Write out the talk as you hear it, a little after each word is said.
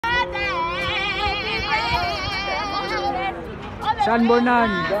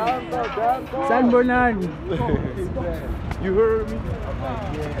Sanbonani. Sanbonani. You heard me?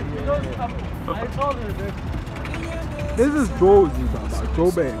 I told her this. This is Josie, Baba.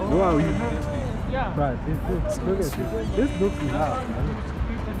 Jobe. Who are you? Yeah. But look at this. This looks loud, man.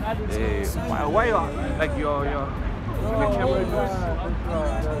 Hey, why you like your the camera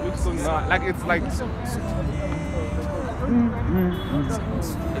looks so not like it's like it's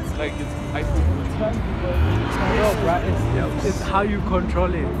like it's No, bro, it's how you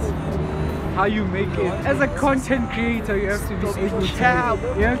control it, how you make it. As a content creator, you have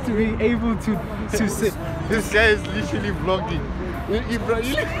to be able to sit. This guy is literally vlogging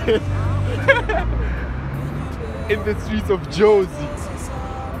in the streets of Josie.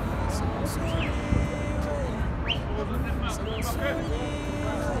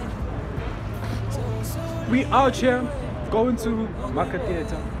 We out here going to Market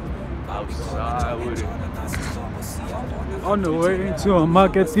Theatre. Outside with it. On the way to a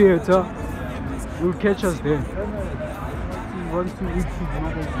Market Theatre. You'll catch us there. He wants to eat his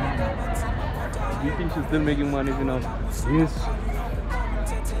mother's money. You think she's still making money, you know? Yes.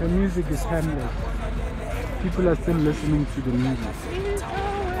 The music is timeless. People are still listening to the music.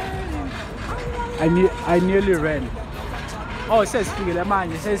 I nearly ran. Oh, says Figila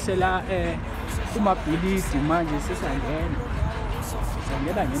man, says Sela umabhilidi manje sesangena.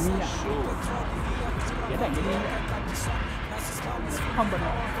 Sangena ngemini. Ngena ngemini. Hamba na.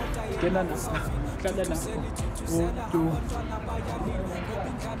 Ngena na. Hlala na.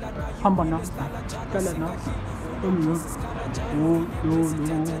 Hamba na. Hlala na.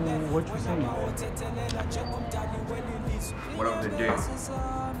 What you saying? What of the day?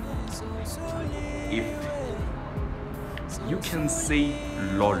 If you can say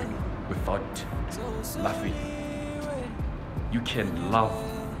lol without laughing, you can love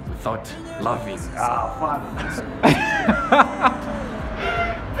without laughing. Ah, fun.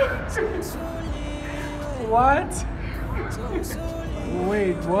 What?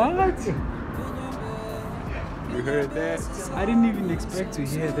 Wait, what? You heard that? I didn't even expect to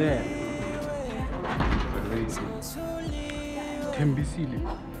hear that. Tembisile.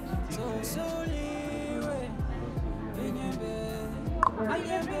 Hi.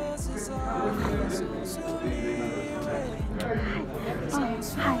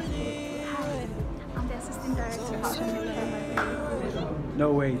 I'm the assistant director of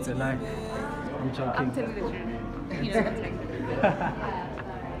No way, it's a lie. I'm joking. I'm telling the truth. You know what's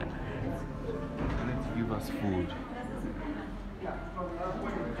Let's give us food.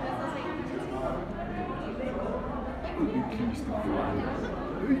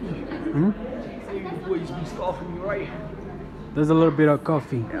 There's a little bit of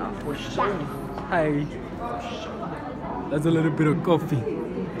coffee. Yeah, for sure. Hi. There's a little bit of coffee.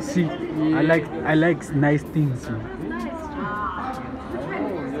 See, I like nice things. Man.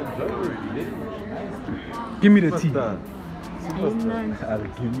 Give me the tea.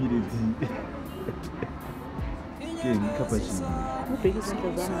 Give me the tea. King cappuccino.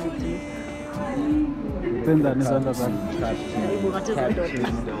 Send that Nizanda back.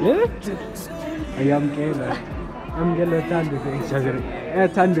 Yeah? I am Kayla. I'm going to exaggerate. I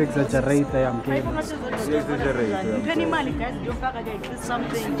tend to exaggerate. I am Kayla.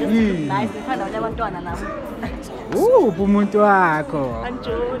 Pumuntu wako.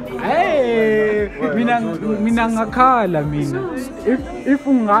 Hey, mina ngakhala mina. If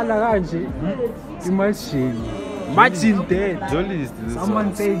ungala kanje, imagine. Imagine that. Someone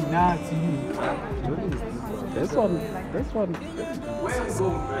saying nothing. This one.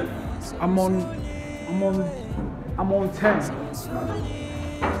 I'm on 10.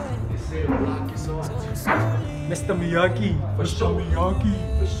 Mr. Miyagi.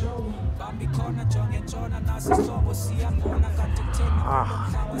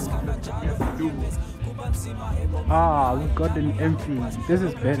 We got an empty. This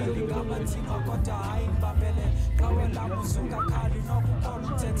is better.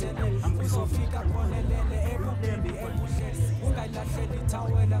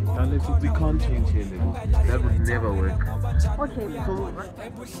 We can't change him. That would never work. Okay,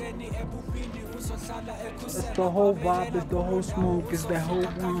 so It's the whole vibe, it's the whole smoke, it's the whole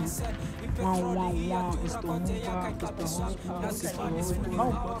one. Wow. It's the whole vibe, it's the whole smoke, it's the whole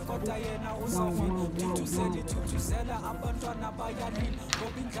wow.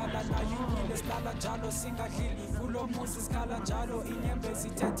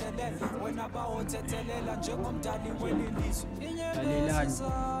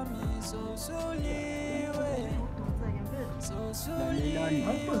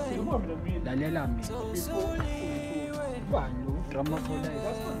 Lalelani. Drama for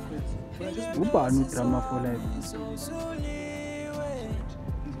life. Ubani drama for life.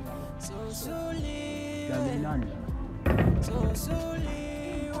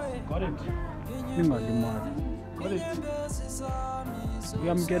 Got it. Ingalimali. Got it.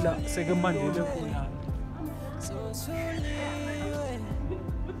 Uyamkela sekemandile khona.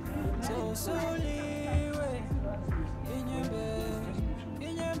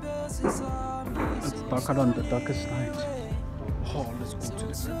 It's darker on the darkest night. Oh, let's go to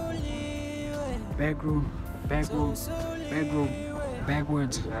the back room. Backwards.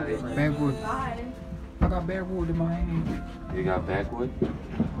 I got backwood in my hand. You got backwood?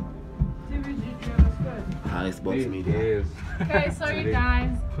 Highest box It media. is. Okay, sorry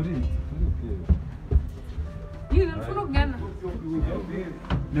guys. Put it here. You don't follow again.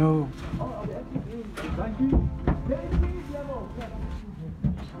 No.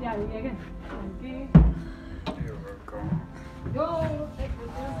 Yeah, again. Okay. Here we go. Yo.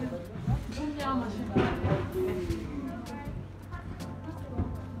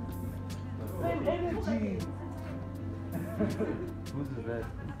 Who's that?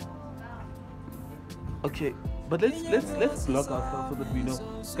 Okay, but let's block ourselves so that we know.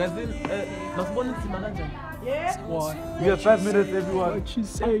 Guys, then nasibona simanaja. Why? We have 5 minutes, everyone. What you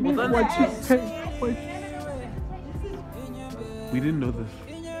say? Was that What you nice? say? We didn't know this.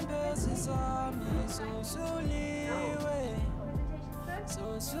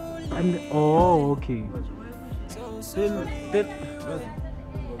 Oh, okay. Then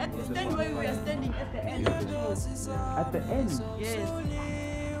At the stand where we are standing at the end. at the end. Yes.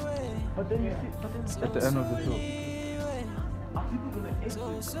 But then you see, At the end of the show. are people gonna exit?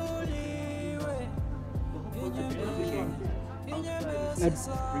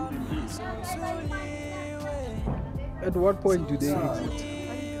 At what point do they exit?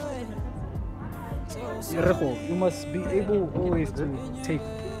 Reho, you must be able always to take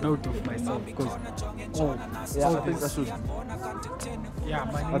note of myself because Yeah, I think I should. yeah,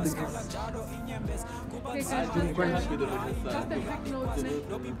 my name is Okay, guys, just a quick note.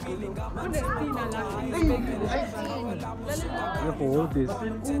 Put the spinner Reho, hold this.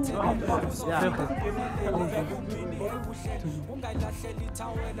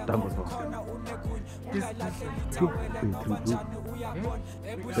 That was awesome. Group.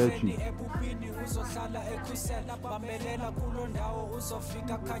 30.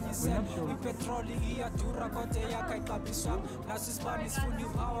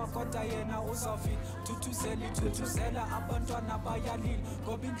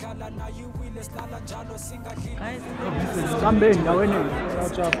 Sambe ndaweni.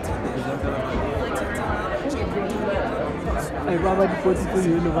 Hey, Baba, the 42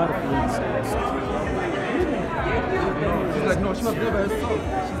 year old. She's like, no, she was there by herself.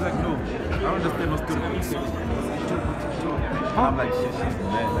 She's like, no, I don't understand what's going on. I'm like, she's mad.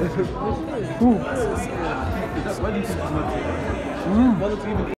 Who? Why do you think she's not here? Why don't you even